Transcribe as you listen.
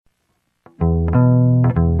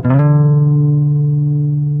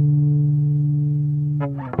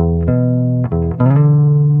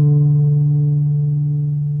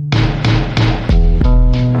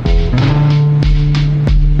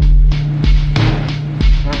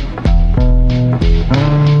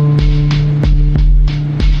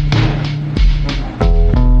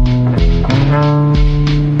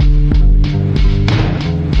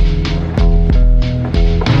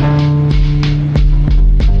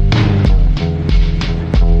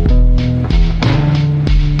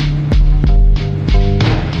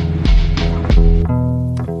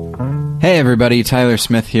Hey everybody, Tyler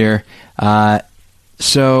Smith here.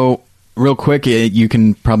 So real quick, you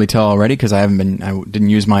can probably tell already because I didn't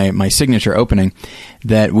use my signature opening,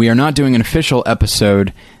 that we are not doing an official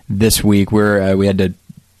episode this week. We had to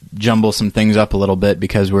jumble some things up a little bit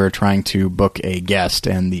because we're trying to book a guest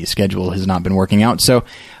and the schedule has not been working out. So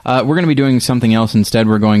we're going to be doing something else instead.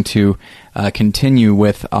 We're going to continue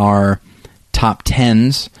with our top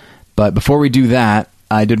 10s. But before we do that,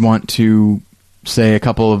 I did want to say a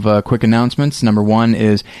couple of quick announcements. Number one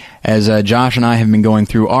is, as Josh and I have been going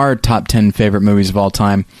through our top 10 favorite movies of all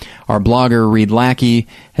time, our blogger, Reed Lackey,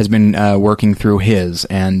 has been working through his.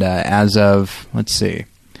 And as of, let's see,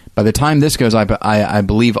 by the time this goes, I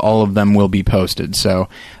believe all of them will be posted. So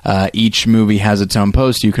each movie has its own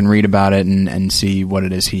post. You can read about it and see what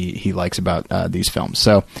it is he likes about these films.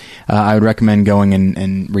 So I would recommend going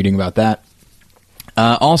and reading about that.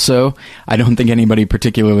 Also, I don't think anybody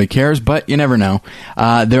particularly cares, but you never know.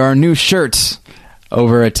 There are new shirts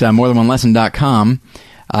over at morethanonelesson.com.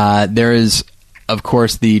 There is, of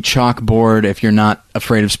course, the chalkboard. If you're not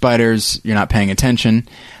afraid of spiders, you're not paying attention.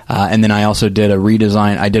 And then I also did a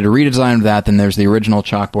redesign. I did a redesign of that. Then there's the original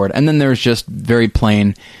chalkboard. And then there's just very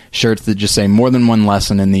plain shirts that just say More Than One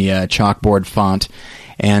Lesson in the chalkboard font.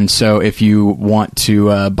 And so if you want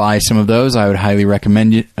to buy some of those, I would highly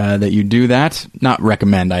recommend that you do that. Not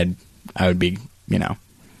recommend. I would be,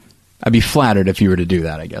 I'd be flattered if you were to do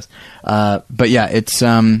that, I guess. But yeah, it's,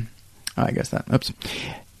 I guess that, oops.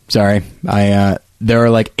 Sorry. There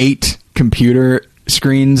are like 8 computer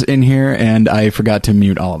screens in here and I forgot to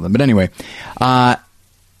mute all of them. But anyway, but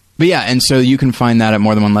yeah, and so you can find that at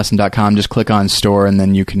morethanonelesson.com. Just click on store and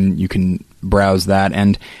then you can browse that.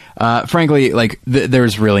 And frankly, like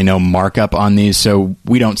there's really no markup on these, so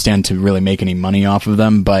we don't stand to really make any money off of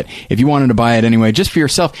them. But if you wanted to buy it anyway, just for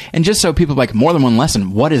yourself, and just so people like More Than One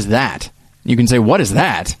Lesson, what is that? You can say, what is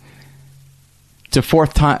that? It's a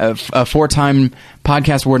 4-time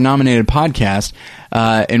Podcast Award nominated podcast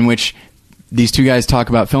in which these two guys talk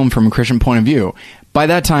about film from a Christian point of view. By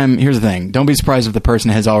that time, here's the thing. Don't be surprised if the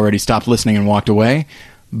person has already stopped listening and walked away.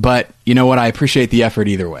 But you know what? I appreciate the effort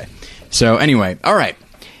either way. So anyway, all right.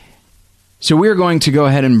 So we're going to go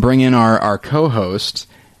ahead and bring in our co-host.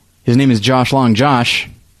 His name is Josh Long. Josh,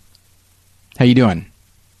 how you doing?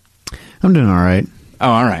 I'm doing all right.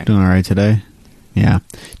 Oh, all right. Doing all right today. Yeah.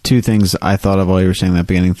 2 things I thought of while you were saying that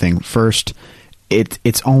beginning thing. First,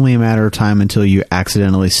 it's only a matter of time until you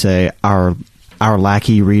accidentally say our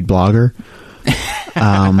lackey Reed blogger.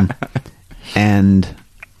 And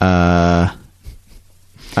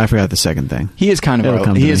I forgot the second thing. He is kind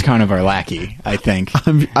of our lackey, I think.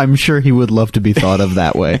 I'm sure he would love to be thought of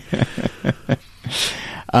that way.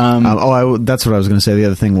 That's what I was going to say. The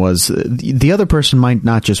other thing was the other person might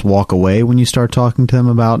not just walk away when you start talking to them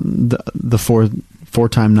about the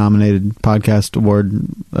 4-time nominated podcast award,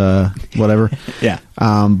 whatever. Yeah.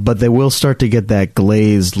 But they will start to get that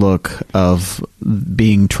glazed look of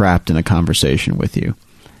being trapped in a conversation with you.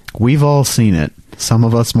 We've all seen it. Some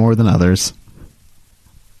of us more than others.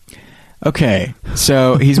 Okay,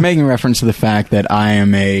 so he's making reference to the fact that I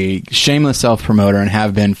am a shameless self-promoter and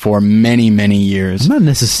have been for many, many years. I'm not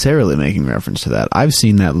necessarily making reference to that. I've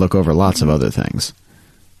seen that look over lots of other things.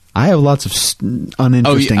 I have lots of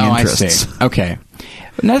uninteresting interests. I see. Okay.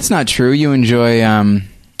 That's not true. You enjoy, I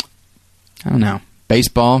don't know,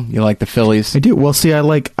 baseball. You like the Phillies. I do. Well, see,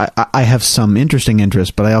 I have some interesting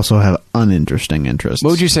interests, but I also have uninteresting interests.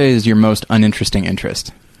 What would you say is your most uninteresting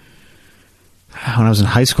interest? When I was in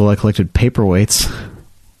high school, I collected paperweights.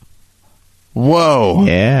 Whoa.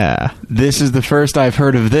 Yeah. This is the first I've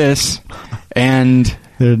heard of this. And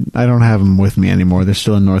I don't have them with me anymore. They're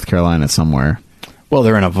still in North Carolina somewhere. Well,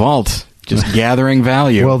 they're in a vault, just gathering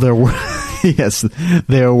value. Well, yes,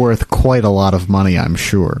 they're worth quite a lot of money, I'm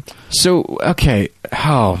sure. So, okay.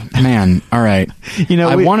 Oh, man. All right.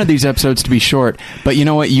 I wanted these episodes to be short, but you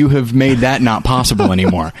know what? You have made that not possible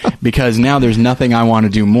anymore because now there's nothing I want to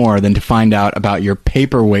do more than to find out about your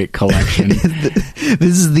paperweight collection. This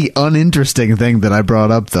is the uninteresting thing that I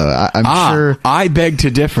brought up, though. I'm sure. I beg to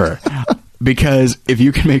differ. Because if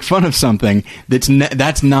you can make fun of something, that's not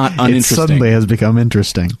uninteresting. It suddenly has become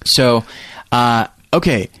interesting. So,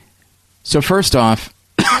 okay. So first off,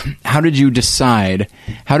 how did you decide?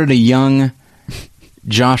 How did a young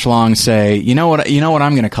Josh Long say, you know what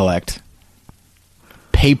I'm going to collect?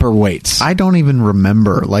 Paperweights. I don't even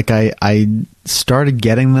remember. Like I started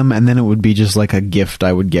getting them, and then it would be just like a gift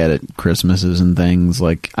I would get at Christmases and things.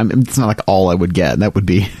 Like it's not like all I would get. That would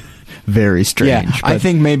be very strange. Yeah, I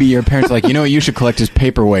think maybe your parents are like, you know what you should collect is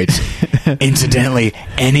paperweights. Incidentally,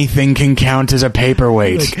 anything can count as a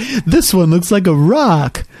paperweight. Like, this one looks like a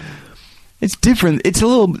rock. It's different. It's a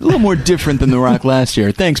little more different than the rock last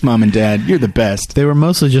year. Thanks, Mom and Dad. You're the best. They were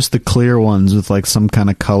mostly just the clear ones with like some kind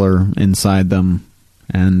of color inside them,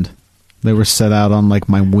 and they were set out on like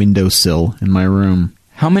my windowsill in my room.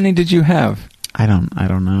 How many did you have? I don't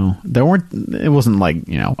know. It wasn't like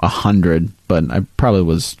 100, but I probably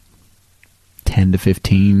was 10 to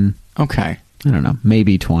 15. Okay. I don't know,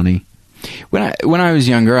 maybe 20. When I was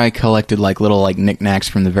younger, I collected like little like knickknacks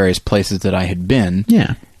from the various places that I had been.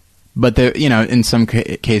 Yeah. But in some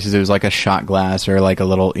cases it was like a shot glass or like a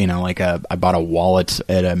little, I bought a wallet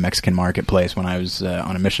at a Mexican marketplace when I was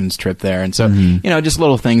on a missions trip there. And so, just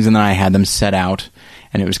little things, and then I had them set out,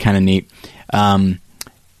 and it was kind of neat.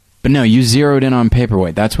 But no, you zeroed in on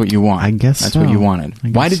Paperweight. That's what you want. I guess that's so. what you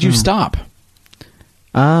wanted. Why did you stop?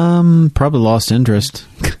 Probably lost interest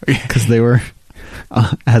because they were,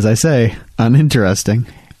 as I say, uninteresting.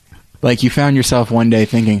 Like you found yourself one day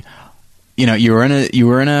thinking, you were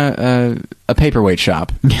in a paperweight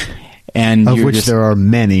shop, and of which there are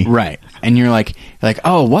many, right? And you're like,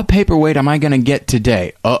 oh, what paperweight am I going to get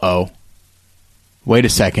today? Wait a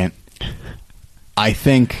second. I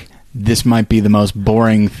think this might be the most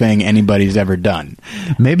boring thing anybody's ever done.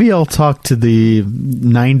 Maybe I'll talk to the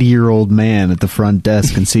 90-year-old man at the front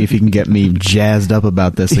desk and see if he can get me jazzed up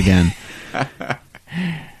about this again.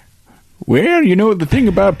 Well, the thing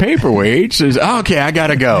about paperweights is, okay, I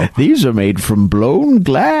gotta go. These are made from blown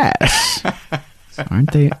glass.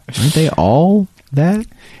 Aren't they all that?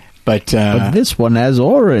 But this one has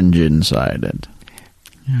orange inside it.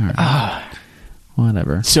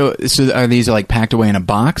 Whatever. So are these like packed away in a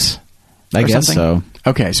box? I guess so.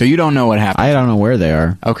 Okay, so you don't know what happened. I don't know where they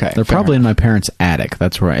are. Okay. They're probably in my parents' attic.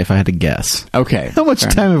 That's where, if I had to guess. Okay. How much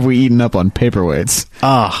time have we eaten up on paperweights?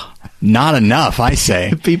 Not enough, I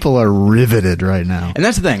say. People are riveted right now. And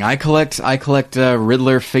that's the thing. I collect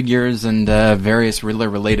Riddler figures and various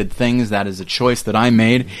Riddler-related things. That is a choice that I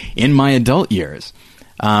made in my adult years.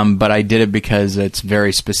 But I did it because it's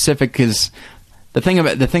very specific. Because the thing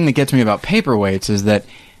that gets me about paperweights is that,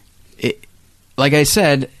 like I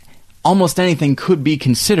said, almost anything could be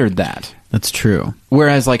considered that. That's true.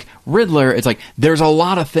 Whereas, like, Riddler, it's like, there's a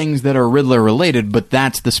lot of things that are Riddler-related, but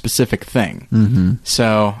that's the specific thing. Mm-hmm.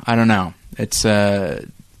 So, I don't know. It's, and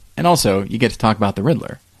also, you get to talk about the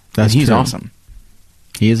Riddler. That's He's true. awesome.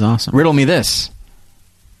 He is awesome. Riddle me this.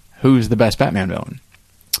 Who's the best Batman villain?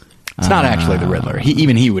 It's not actually the Riddler.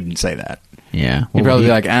 Even he wouldn't say that. Yeah. He'd probably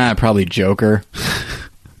be like, probably Joker.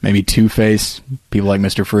 Maybe Two-Face. People like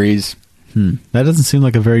Mr. Freeze. That doesn't seem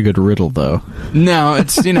like a very good riddle, though. No,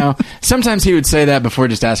 it's, sometimes he would say that before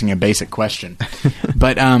just asking a basic question.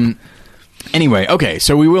 But, anyway, okay,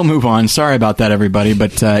 so we will move on. Sorry about that, everybody.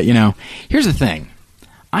 But, here's the thing.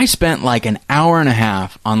 I spent like an hour and a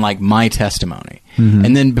half on like my testimony. Mm-hmm.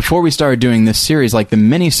 And then before we started doing this series, like the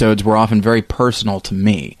minisodes were often very personal to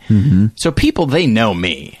me. Mm-hmm. So people, they know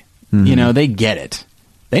me. Mm-hmm. They get it.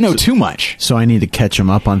 They know too much. So I need to catch them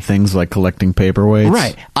up on things like collecting paperweights?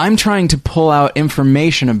 Right. I'm trying to pull out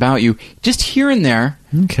information about you just here and there.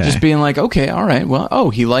 Okay. Just being like, okay, all right, well,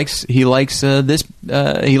 he likes this, he likes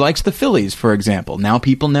the Phillies, for example. Now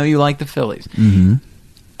people know you like the Phillies. Mm-hmm.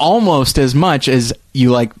 Almost as much as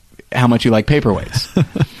how much you like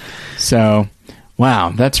paperweights. So,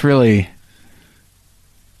 wow, that's really...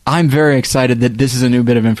 I'm very excited that this is a new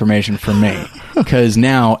bit of information for me, because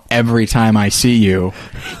now every time I see you,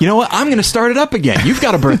 you know what? I'm going to start it up again. You've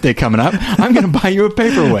got a birthday coming up. I'm going to buy you a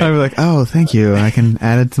paperweight. I'd be like, oh, thank you. I can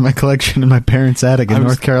add it to my collection in my parents' attic in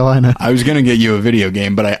North Carolina. I was going to get you a video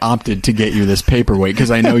game, but I opted to get you this paperweight because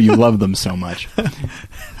I know you love them so much.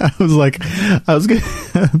 I was going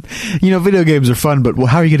video games are fun, but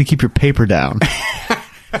how are you going to keep your paper down?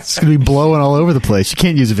 It's going to be blowing all over the place. You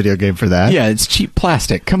can't use a video game for that. Yeah, it's cheap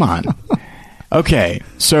plastic. Come on. Okay,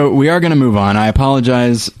 so we are going to move on. I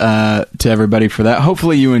apologize to everybody for that.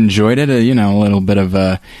 Hopefully you enjoyed it. A little bit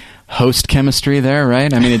of host chemistry there,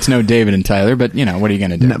 right? I mean, it's no David and Tyler, but, what are you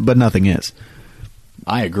going to do? No, but nothing is.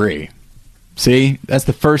 I agree. See? That's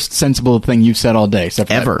the first sensible thing you've said all day. Except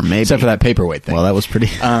for that paperweight thing. Well, that was pretty...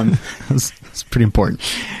 it's pretty important.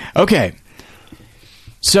 Okay.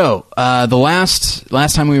 So, the last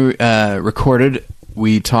time we recorded,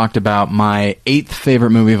 we talked about my 8th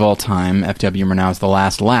favorite movie of all time, F.W. Murnau's The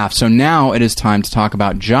Last Laugh. So now it is time to talk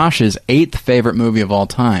about Josh's 8th favorite movie of all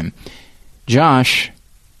time. Josh,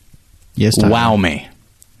 yes, Tyler. Wow me.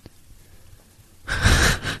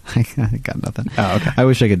 I got nothing. Oh, okay. I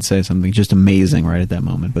wish I could say something just amazing right at that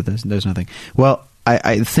moment, but there's nothing. Well,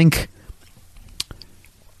 I think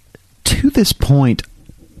to this point,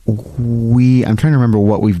 I'm trying to remember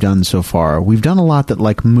what we've done so far. We've done a lot that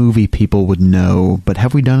like movie people would know, but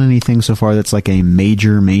have we done anything so far that's like a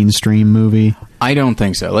major mainstream movie? I don't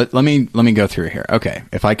think so. Let me go through here. Okay,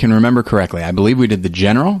 if I can remember correctly, I believe we did The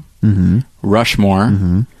General,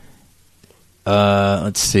 Rushmore.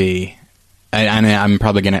 Let's see. I'm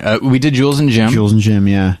probably gonna. We did Jules and Jim. Jules and Jim,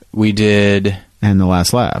 yeah. We did And The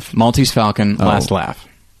Last Laugh. Maltese Falcon, Last Laugh.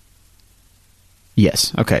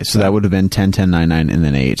 Yes. Okay, so that would have been 10, 10, 9, 9, and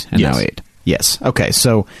then 8, and Yes. now 8. Yes. Okay,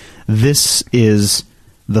 so this is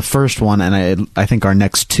the first one, and I think our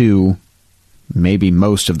next two, maybe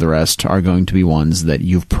most of the rest, are going to be ones that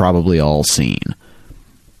you've probably all seen.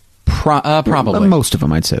 Probably. Most of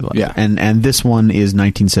them, I'd say. Yeah. And this one is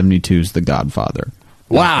 1972's The Godfather.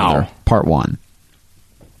 Wow. Godfather, Part 1.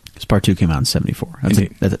 Because Part 2 came out in 74.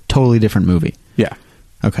 Indeed. That's a totally different movie. Yeah.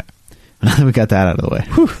 Okay. Now that we got that out of the way.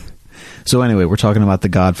 Whew. So anyway, we're talking about The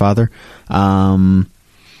Godfather.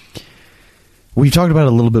 We've talked about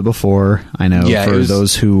it a little bit before. I know for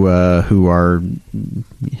those who have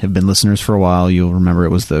been listeners for a while, you'll remember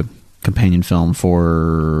it was the companion film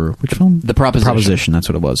for which film? The Proposition. Proposition, that's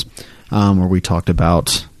what it was. Where we talked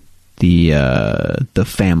about the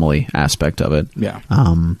family aspect of it. Yeah.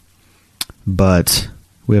 But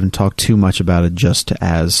we haven't talked too much about it just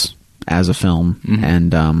as a film.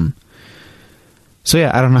 And so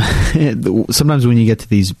yeah, I don't know. Sometimes when you get to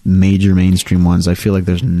these major mainstream ones, I feel like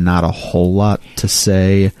there's not a whole lot to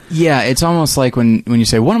say. Yeah, it's almost like when you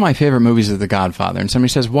say, one of my favorite movies is The Godfather, and somebody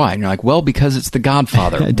says, why? And you're like, well, because it's The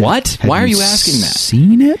Godfather. What? Why are you asking that?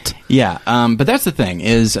 Seen it? Yeah, but that's the thing,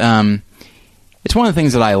 is it's one of the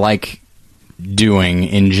things that I like doing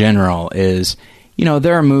in general is,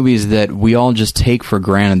 there are movies that we all just take for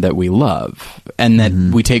granted that we love, and that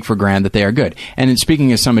we take for granted that they are good. And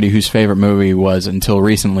speaking as somebody whose favorite movie was, until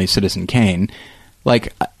recently, Citizen Kane,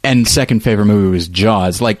 and second favorite movie was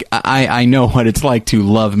Jaws, I know what it's like to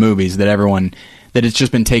love movies that it's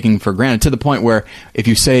just been taken for granted, to the point where if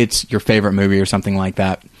you say it's your favorite movie or something like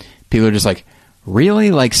that, people are just like,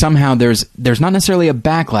 really? Like, somehow there's not necessarily a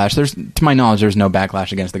backlash. To my knowledge, there's no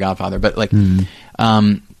backlash against The Godfather, but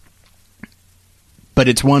but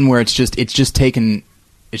it's one where it's just taken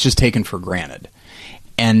for granted.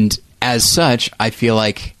 And as such, I feel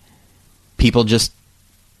like people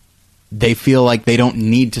they feel like they don't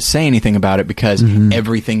need to say anything about it because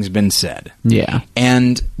everything's been said. Yeah.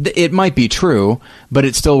 And it might be true, but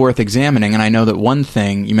it's still worth examining. And I know that one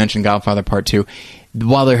thing, you mentioned Godfather Part 2,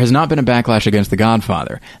 while there has not been a backlash against The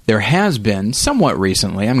Godfather, there has been, somewhat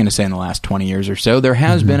recently, I'm going to say in the last 20 years or so, there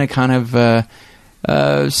has been a kind of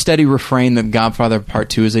steady refrain that Godfather Part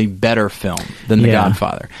 2 is a better film than The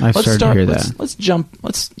Godfather. I've started to hear that.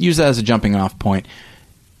 Let's use that as a jumping off point.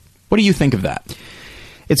 What do you think of that?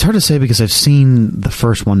 It's hard to say because I've seen the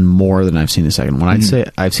first one more than I've seen the second one. I'd say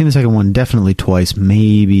I've seen the second one definitely twice,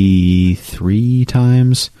 maybe 3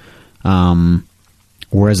 times.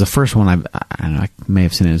 Whereas the first one, I don't know, I may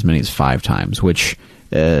have seen it as many as 5 times, which,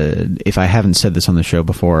 if I haven't said this on the show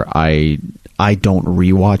before, I don't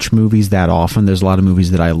rewatch movies that often. There's a lot of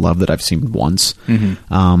movies that I love that I've seen once.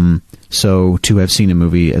 So to have seen a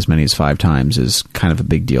movie as many as 5 times is kind of a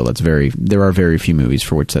big deal. There are very few movies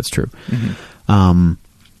for which that's true. But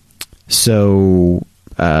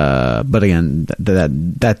again,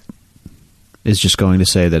 that is just going to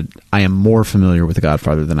say that I am more familiar with The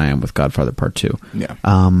Godfather than I am with Godfather Part 2. Yeah.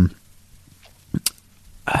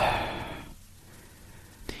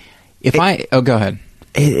 Go ahead.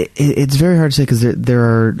 It's very hard to say because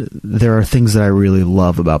there are things that I really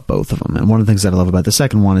love about both of them, and one of the things that I love about the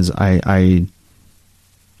second one is I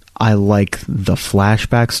like the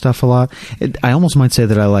flashback stuff a lot. I almost might say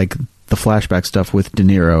that I like the flashback stuff with De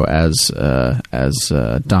Niro as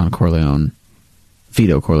Don Corleone,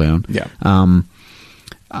 Vito Corleone. Yeah.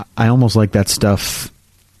 I almost like that stuff.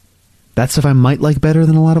 That stuff I might like better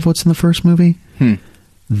than a lot of what's in the first movie.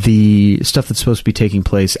 The stuff that's supposed to be taking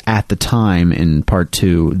place at the time in Part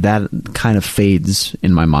 2, that kind of fades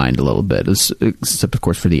in my mind a little bit, except of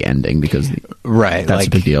course for the ending, because that's a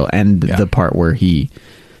big deal, and the part where he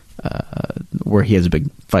has a big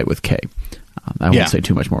fight with Kay. I won't say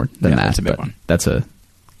too much more than that. That's a big one. Because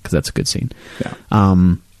that's a good scene. Yeah.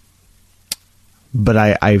 But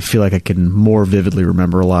I feel like I can more vividly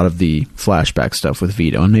remember a lot of the flashback stuff with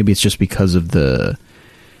Vito, and maybe it's just because of the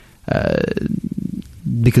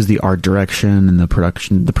art direction and the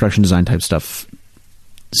production design type stuff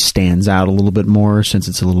stands out a little bit more since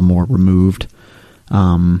it's a little more removed.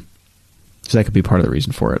 So that could be part of the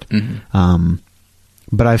reason for it.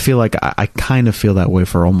 But I feel like I kind of feel that way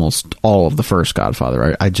for almost all of the first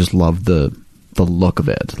Godfather. I just love the look of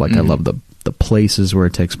it. Like I love the places where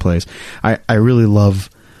it takes place. I really love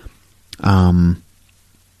sort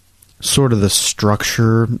of the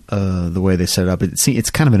structure, the way they set it up, it's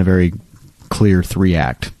kind of in a very clear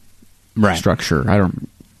 3-act structure.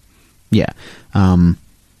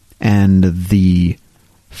 And the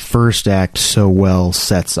first act so well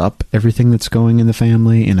sets up everything that's going in the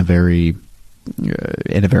family in a very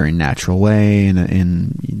natural way,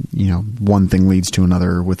 and one thing leads to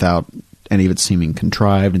another without any of it seeming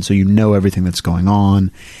contrived, and so everything that's going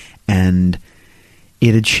on, and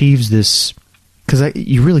it achieves this, because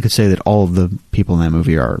you really could say that all of the people in that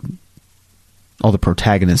movie all the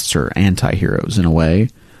protagonists are anti-heroes in a way.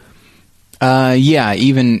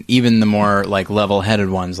 Even the more like level-headed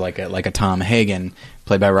ones, like a Tom Hagen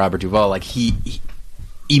played by Robert Duvall, like he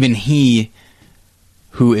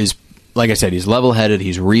who is, like I said, he's level-headed,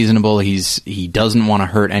 he's reasonable, he doesn't want to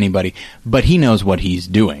hurt anybody, but he knows what he's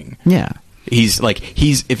doing. Yeah. He's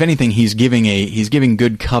if anything, he's giving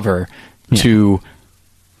good cover to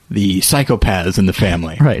the psychopaths in the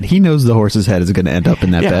family. Right. He knows the horse's head is going to end up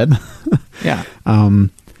in that bed. Yeah.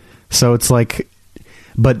 So it's like,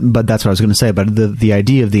 but that's what I was going to say. But the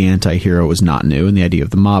idea of the anti-hero is not new, and the idea of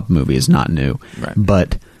the mob movie is not new. Right.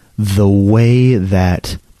 But the way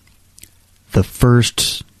that the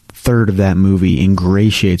first third of that movie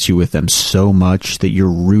ingratiates you with them so much that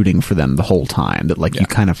you're rooting for them the whole time, that you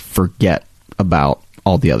kind of forget about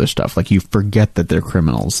all the other stuff. Like, you forget that they're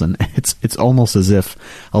criminals, and it's almost as if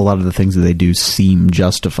a lot of the things that they do seem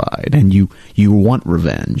justified, and you want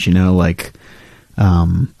revenge.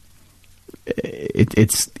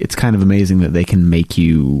 It's kind of amazing that they can make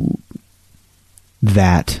you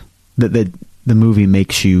that the movie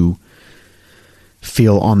makes you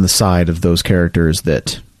feel on the side of those characters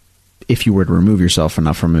that, if you were to remove yourself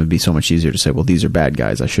enough from it, it'd be so much easier to say, well, these are bad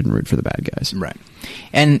guys, I shouldn't root for the bad guys. Right.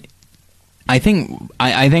 And I think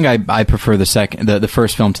I prefer the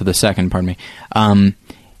first film to the second, pardon me,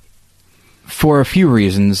 for a few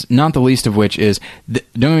reasons, not the least of which is, don't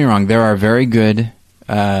get me wrong, there are very good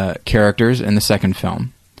characters in the second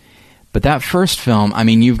film. But that first film, I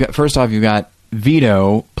mean, you've got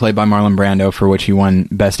Vito, played by Marlon Brando, for which he won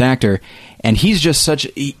Best Actor, and he's just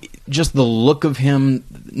just the look of him,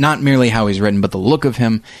 not merely how he's written, but the look of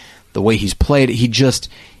him, the way he's played, he's just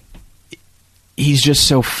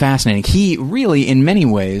so fascinating. He really, in many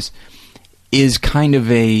ways, is kind of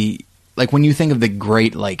like, when you think of the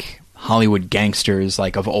great, like, Hollywood gangsters,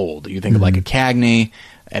 like, of old, you think of like a Cagney,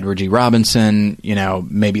 Edward G. Robinson,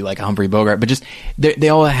 maybe like a Humphrey Bogart, but just they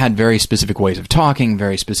all had very specific ways of talking,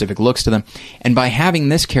 very specific looks to them. And by having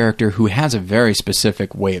this character who has a very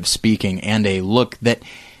specific way of speaking and a look that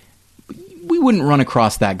we wouldn't run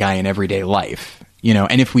across that guy in everyday life,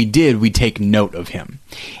 and if we did, we'd take note of him.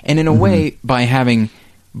 And in a way, by having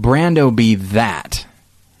Brando be that,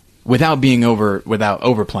 without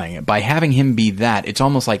overplaying it, by having him be that, it's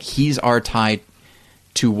almost like he's our tie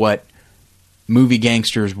to what movie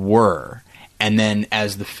gangsters were. And then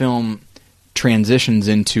as the film transitions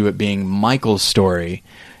into it being Michael's story,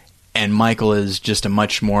 and Michael is just a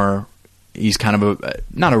much more, he's kind of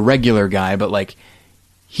not a regular guy, but like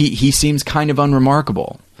he seems kind of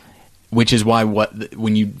unremarkable, which is why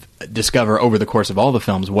when you discover over the course of all the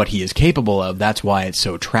films what he is capable of, that's why it's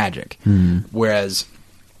so tragic. Whereas,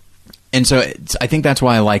 and so I think that's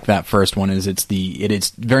why I like that first one, is it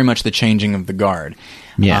is very much the changing of the guard.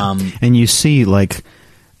 Yeah, and you see, like,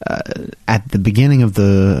 at the beginning of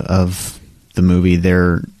the movie,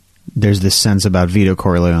 there's this sense about Vito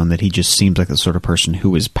Corleone that he just seems like the sort of person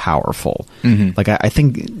who is powerful. Like, I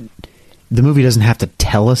think the movie doesn't have to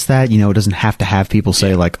tell us that. It doesn't have to have people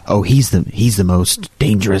say like, "Oh, he's the most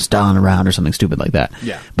dangerous Don around," or something stupid like that.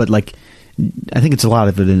 Yeah, but like, I think it's a lot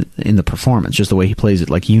of it in the performance, just the way he plays it.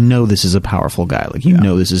 Like, this is a powerful guy. Like,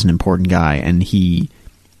 this is an important guy, and he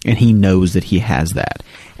knows that he has that.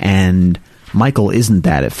 And Michael isn't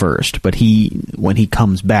that at first, but when he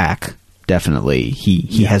comes back, definitely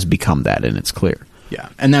he has become that, and it's clear. Yeah,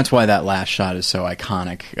 and that's why that last shot is so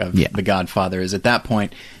iconic of The Godfather. Is at that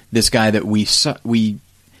point, this guy that we've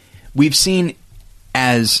seen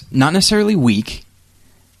as not necessarily weak,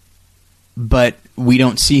 but we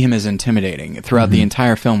don't see him as intimidating throughout the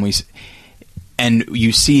entire film. And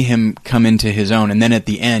you see him come into his own, and then at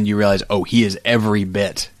the end you realize, oh, he is every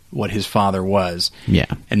bit what his father was. Yeah.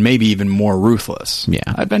 And maybe even more ruthless. Yeah.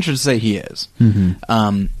 I'd venture to say he is.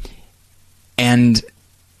 I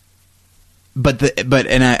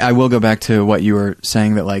will go back to what you were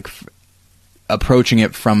saying, that like approaching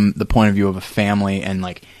it from the point of view of a family, and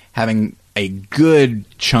like having a good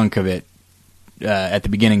chunk of it at the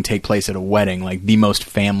beginning take place at a wedding, like the most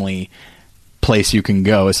family place you can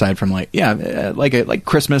go, aside from like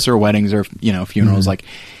Christmas or weddings or funerals. Like,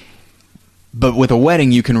 but with a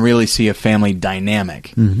wedding, you can really see a family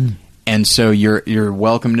dynamic. Mm-hmm. And so you're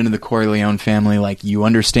welcomed into the Corleone family. Like, you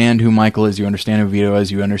understand who Michael is, you understand who Vito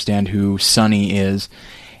is, you understand who Sonny is,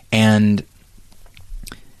 and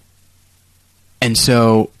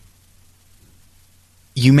so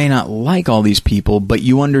you may not like all these people, but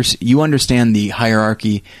you understand the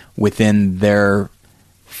hierarchy within their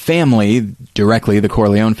family directly, the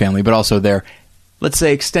Corleone family, but also their, let's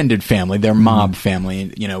say, extended family, their mob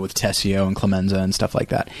family, you know, with Tessio and Clemenza and stuff like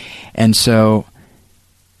that. And so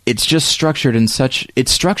it's just structured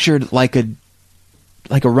it's structured like a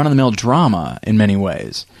run-of-the-mill drama in many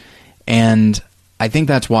ways. And I think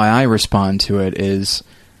that's why I respond to it, is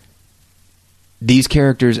these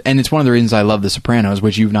characters, and it's one of the reasons I love The Sopranos,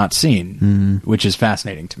 which you've not seen, which is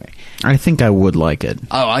fascinating to me. I think I would like it.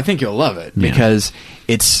 Oh, I think you'll love it, because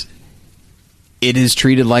it is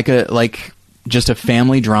treated like just a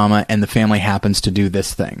family drama, and the family happens to do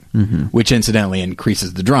this thing, which incidentally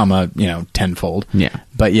increases the drama, you know, tenfold. Yeah.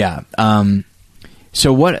 But yeah.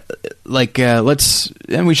 So what, like,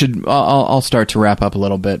 I'll start to wrap up a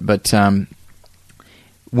little bit, but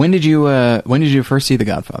when did you first see The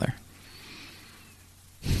Godfather?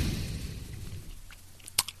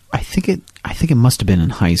 I think it must have been in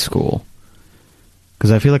high school,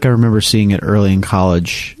 because I feel like I remember seeing it early in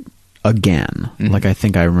college again. Like, I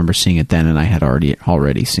think I remember seeing it then, and I had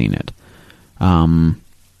already seen it. But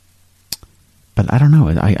I don't know.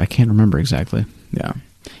 I can't remember exactly. Yeah.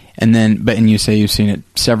 And then, and you say you've seen it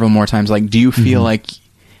several more times. Like, do you feel like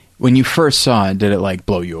when you first saw it, did it like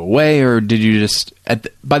blow you away, or did you just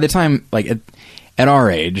by the time, like, at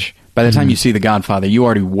our age, by the time you see The Godfather, you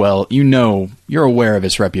already you're aware of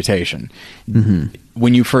its reputation.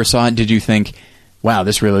 When you first saw it, did you think, wow,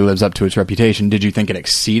 this really lives up to its reputation? Did you think it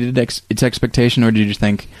exceeded its expectation, or did you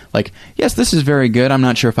think, like, yes, this is very good, I'm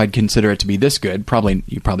not sure if I'd consider it to be this good?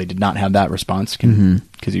 You probably did not have that response,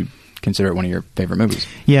 because you consider it one of your favorite movies.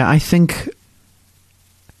 Yeah, I think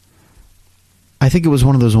it was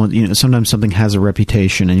one of those ones, you know, sometimes something has a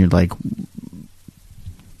reputation, and you're like,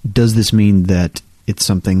 does this mean that it's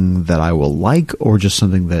something that I will like, or just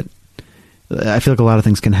something that... I feel like a lot of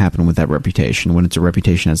things can happen with that reputation, when it's a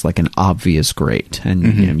reputation as like an obvious great,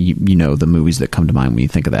 and you know the movies that come to mind when you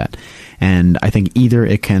think of that. And I think either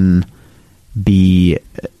it can be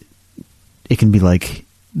like,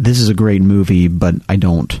 this is a great movie, but I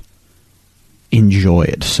don't enjoy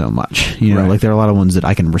it so much. You know, like, there are a lot of ones that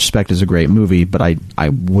I can respect as a great movie, but I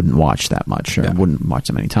wouldn't watch that much, or wouldn't watch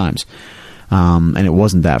that many times. And it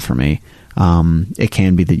wasn't that for me. It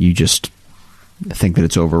can be that you just think that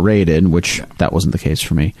it's overrated, which that wasn't the case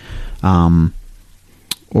for me.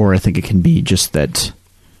 Or I think it can be just that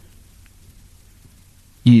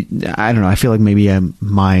I don't know, I feel like maybe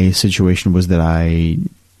my situation was that I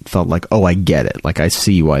felt like, oh, I get it. Like, I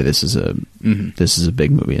see why this is a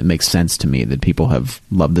big movie. It makes sense to me that people have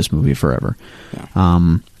loved this movie forever.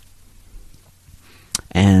 Yeah.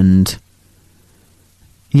 And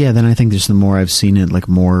yeah, then I think just the more I've seen it, like,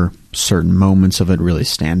 more certain moments of it really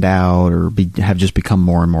stand out, or have just become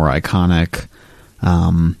more and more iconic.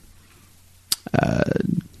 And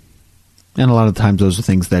a lot of times those are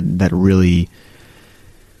things that really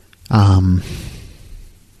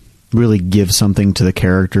really give something to the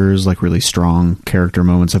characters, like really strong character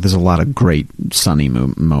moments. Like, there's a lot of great Sonny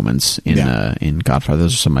moments in Godfather.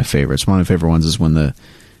 Those are some of my favorites. One of my favorite ones is when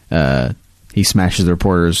he smashes the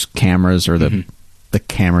reporter's cameras, or the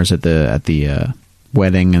cameras at the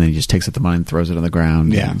wedding, and then he just takes up the money and throws it on the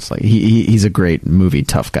ground. Yeah, it's like he's a great movie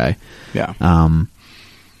tough guy. Yeah.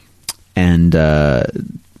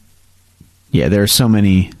 There are so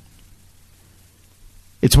many.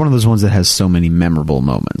 It's one of those ones that has so many memorable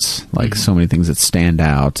moments, like so many things that stand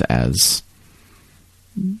out as,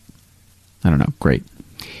 I don't know, great.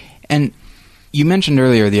 And you mentioned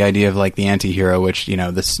earlier the idea of, like, the anti-hero, which, you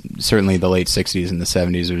know, this certainly the late 60s and the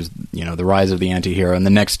 70s was, you know, the rise of the anti-hero. And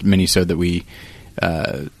the next minisode that we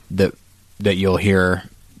that you'll hear,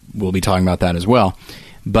 we'll be talking about that as well.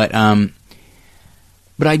 But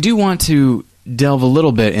I do want to delve a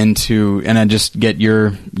little bit into, and I just get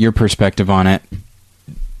your perspective on it.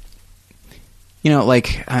 You know,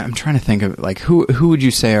 like, I'm trying to think of, like, who would you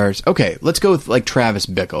say are... Okay, let's go with, like, Travis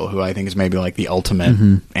Bickle, who I think is maybe, like, the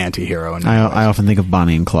ultimate anti-hero. I often think of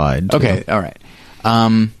Bonnie and Clyde, too. Okay, all right.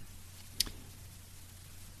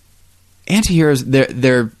 Anti-heroes,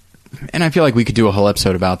 they're... And I feel like we could do a whole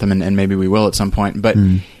episode about them, and maybe we will at some point. But,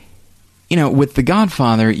 you know, with The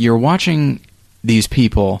Godfather, you're watching these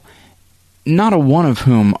people, not a one of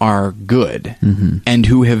whom are good, and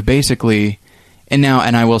who have basically... And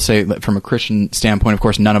I will say, from a Christian standpoint, of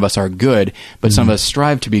course, none of us are good, but some of us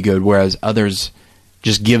strive to be good, whereas others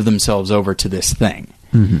just give themselves over to this thing.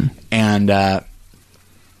 Mm-hmm.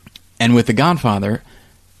 And with The Godfather,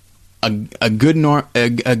 a good amount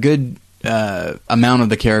of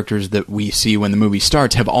the characters that we see when the movie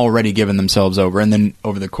starts have already given themselves over, and then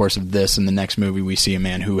over the course of this and the next movie, we see a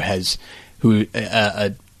man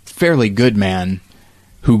a fairly good man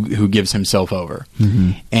who gives himself over.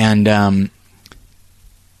 Mm-hmm.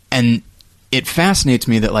 And it fascinates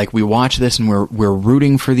me that, like, we watch this and we're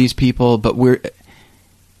rooting for these people, but we're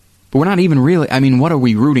not even really. I mean, what are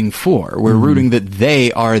we rooting for? We're Mm-hmm. rooting that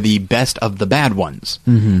they are the best of the bad ones.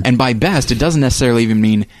 Mm-hmm. And by best, it doesn't necessarily even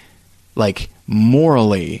mean like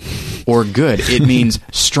morally or good. It means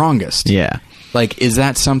strongest. Yeah. Like, is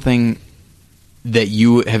that something that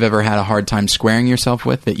you have ever had a hard time squaring yourself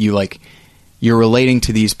with? That you're relating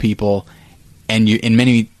to these people, and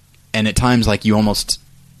at times, like, you almost,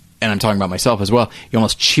 and I'm talking about myself as well, you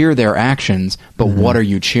almost cheer their actions, but Mm-hmm. what are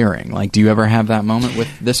you cheering? Like, do you ever have that moment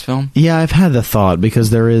with this film? Yeah, I've had the thought, because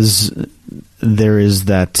there is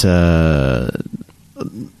that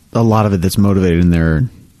a lot of it that's motivated in there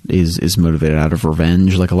is motivated out of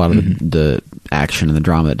revenge. Like, a lot of the action and the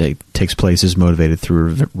drama that takes place is motivated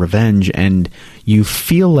through revenge, and you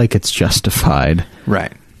feel like it's justified,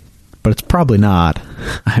 Right. but it's probably not.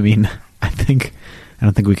 I mean, I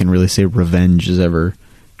don't think we can really say revenge is ever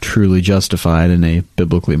truly justified in a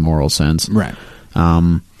biblically moral sense. Right.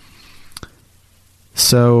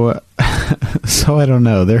 So I don't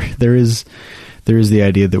know. There is the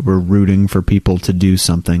idea that we're rooting for people to do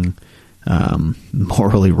something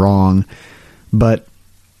morally wrong, but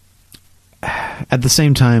at the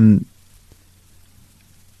same time,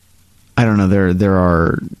 I don't know. There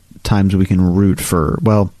are times we can root for.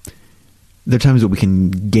 Well, there are times that we can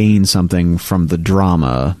gain something from the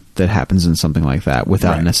drama that happens in something like that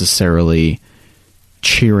without Right. necessarily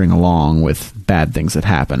cheering along with bad things that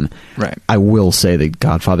happen. Right. I will say that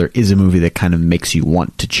Godfather is a movie that kind of makes you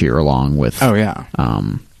want to cheer along with. Oh, yeah.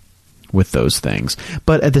 With those things,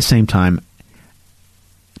 but at the same time,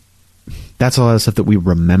 that's a lot of stuff that we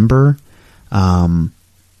remember. But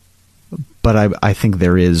I think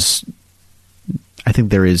there is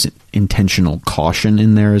intentional caution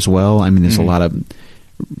in there as well. I mean, there's a lot of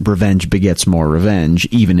revenge begets more revenge,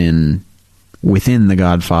 even within The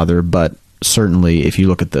Godfather. But certainly, if you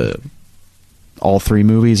look at all three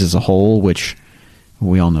movies as a whole, which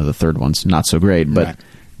we all know the third one's not so great, but Right.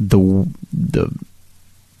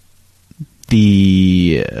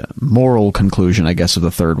 the moral conclusion, I guess, of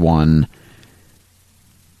the third one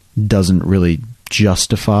doesn't really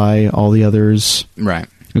justify all the others. Right.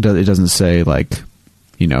 It doesn't say, like,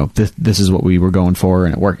 you know, this is what we were going for,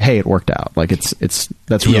 and it worked. Hey, it worked out. Like, that's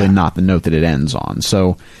really Yeah. not the note that it ends on.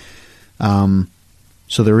 So,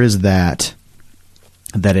 so there is that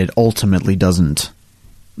it ultimately doesn't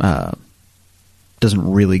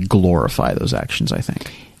really glorify those actions, I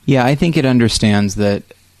think. Yeah, I think it understands that,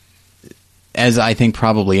 as I think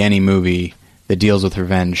probably any movie that deals with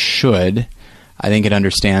revenge should, I think it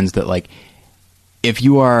understands that, like, if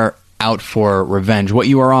you are out for revenge, what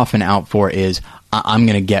you are often out for is, I'm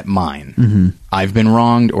going to get mine. Mm-hmm. I've been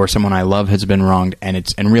wronged, or someone I love has been wronged, and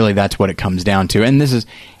really that's what it comes down to. And this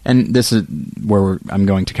is where I'm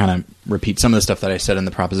going to kind of repeat some of the stuff that I said in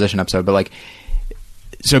the Proposition episode, but, like,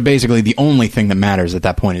 so basically the only thing that matters at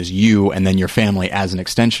that point is you, and then your family as an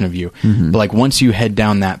extension of you. Mm-hmm. But, like, once you head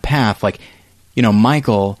down that path, like, you know,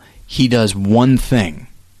 Michael, he does one thing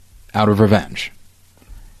out of revenge.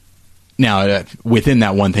 Now, within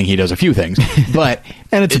that one thing, he does a few things, but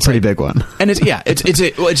And it's a pretty big one. And it's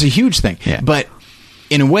a huge thing. Yeah. But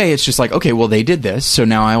in a way, it's just like, okay, well, they did this, so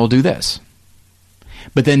now I will do this.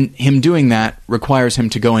 But then him doing that requires him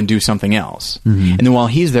to go and do something else. Mm-hmm. And then while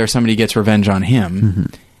he's there, somebody gets revenge on him, Mm-hmm.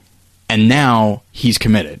 and now he's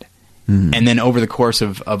committed. Mm-hmm. And then over the course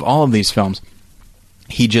of all of these films,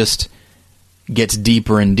 he just gets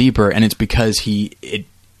deeper and deeper, and it's because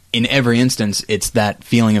in every instance, it's that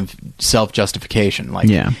feeling of self-justification, like,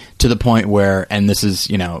 Yeah. to the point where, and this is,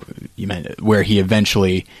 you know, where he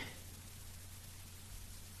eventually,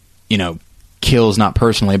 you know, kills, not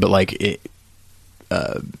personally, but, like,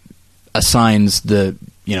 assigns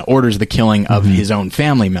orders the killing of his own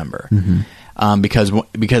family member,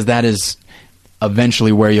 because that is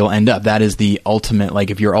eventually where you'll end up. That is the ultimate,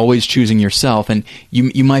 like, if you're always choosing yourself, and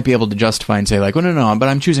you might be able to justify and say, like, well, no, but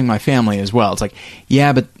I'm choosing my family as well. It's like,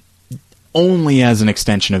 yeah, but only as an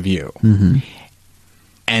extension of you. Mm-hmm.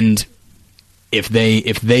 And if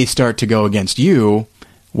they start to go against you,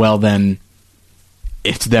 well, then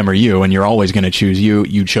it's them or you, and you're always going to choose you.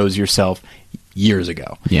 You chose yourself years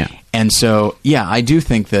ago. Yeah. And so, yeah, I do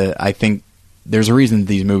think I think there's a reason that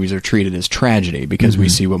these movies are treated as tragedy, because we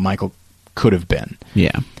see what Michael could have been.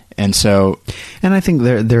 Yeah. And so, and I think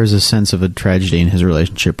there's a sense of a tragedy in his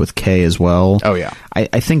relationship with Kay as well. Oh yeah,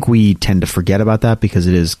 I think we tend to forget about that because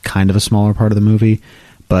it is kind of a smaller part of the movie,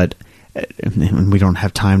 but we don't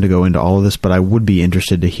have time to go into all of this. But I would be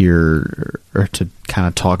interested to hear or to kind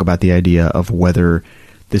of talk about the idea of whether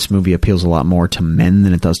this movie appeals a lot more to men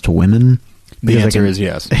than it does to women. The answer is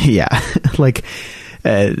yes. Yeah, like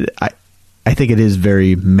I think it is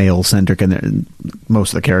very male centric, and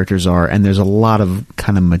most of the characters are, and there's a lot of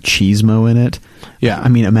kind of machismo in it. Yeah, I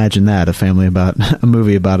mean, imagine that a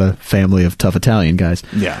movie about a family of tough Italian guys.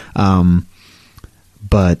 Yeah,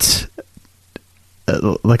 but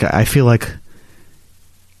like I feel like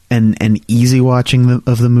an easy watching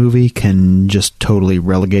of the movie can just totally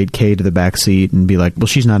relegate Kay to the back seat and be like, well,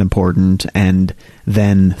 she's not important, and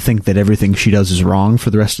then think that everything she does is wrong for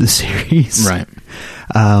the rest of the series. Right.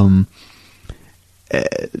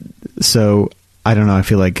 So I don't know. I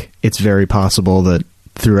feel like it's very possible that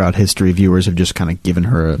throughout history, viewers have just kind of given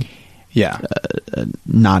her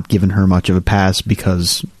not given her much of a pass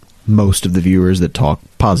because most of the viewers that talk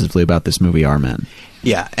positively about this movie are men.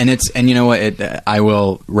 Yeah, and you know what? I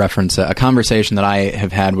will reference a conversation that I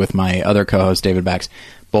have had with my other co-host David Bax,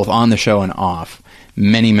 both on the show and off,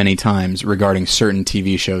 many, many times regarding certain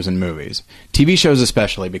TV shows and movies. TV shows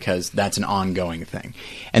especially, because that's an ongoing thing.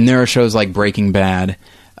 And there are shows like Breaking Bad,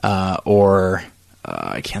 or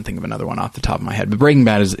I can't think of another one off the top of my head, but Breaking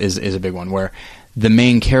Bad is a big one, where the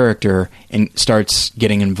main character starts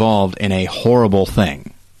getting involved in a horrible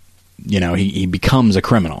thing. You know, he becomes a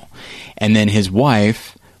criminal. And then his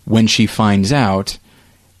wife, when she finds out,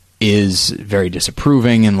 is very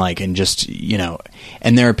disapproving and just, you know,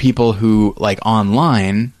 and there are people who, like,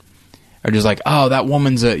 online are just like, oh, that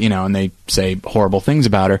woman's a, you know, and they say horrible things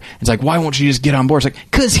about her. It's like, why won't she just get on board? It's like,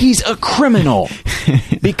 because he's a criminal.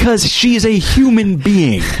 Because she's a human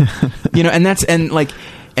being. You know, and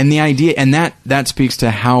the idea, and that speaks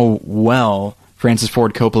to how well Francis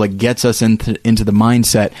Ford Coppola gets us into the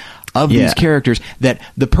mindset of these characters, that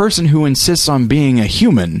the person who insists on being a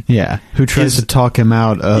human, who tries to talk him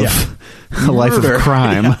out of a life of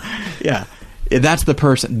crime, that's the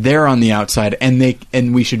person. They're on the outside,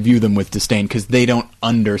 and we should view them with disdain because they don't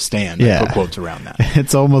understand. I put quotes around that.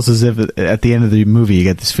 It's almost as if at the end of the movie you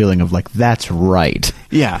get this feeling of like, that's right.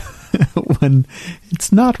 Yeah, when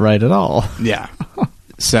it's not right at all. Yeah.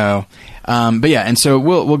 So, but yeah, and so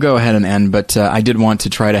we'll go ahead and end. But I did want to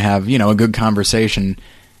try to have, you know, a good conversation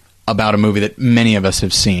about a movie that many of us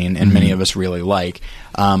have seen and many of us really like.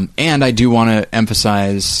 And I do want to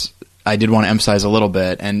emphasize. I did want to emphasize a little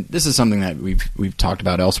bit, and this is something that we've talked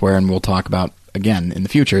about elsewhere, and we'll talk about again in the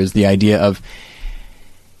future. Is the idea of,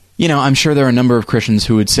 you know, I'm sure there are a number of Christians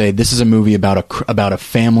who would say this is a movie about a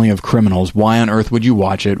family of criminals. Why on earth would you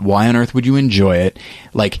watch it? Why on earth would you enjoy it?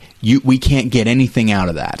 Like, we can't get anything out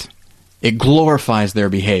of that. It glorifies their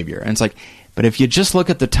behavior, and it's like, but if you just look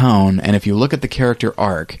at the tone and if you look at the character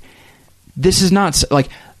arc, this is not like.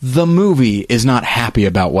 The movie is not happy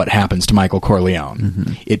about what happens to Michael Corleone.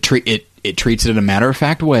 Mm-hmm. It treats it in a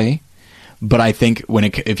matter-of-fact way, but I think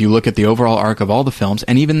if you look at the overall arc of all the films,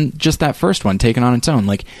 and even just that first one taken on its own,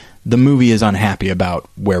 like, the movie is unhappy about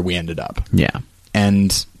where we ended up. Yeah.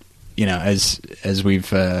 And, you know, as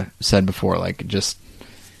we've said before, like, just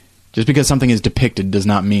because something is depicted does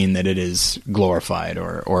not mean that it is glorified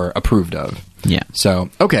or approved of. Yeah. So,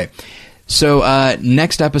 okay. So,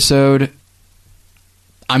 next episode,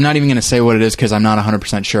 I'm not even going to say what it is because I'm not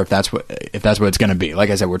 100% sure if that's what it's going to be.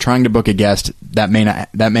 Like I said, we're trying to book a guest. That may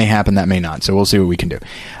happen, that may not. So we'll see what we can do.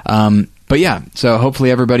 But yeah, so hopefully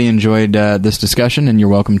everybody enjoyed this discussion, and you're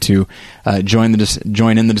welcome to join in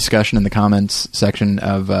the discussion in the comments section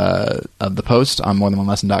of the post on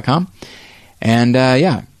morethanonelesson.com. And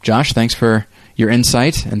yeah, Josh, thanks for your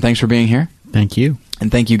insight, and thanks for being here. Thank you. And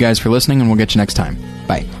thank you guys for listening, and we'll get you next time.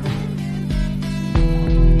 Bye.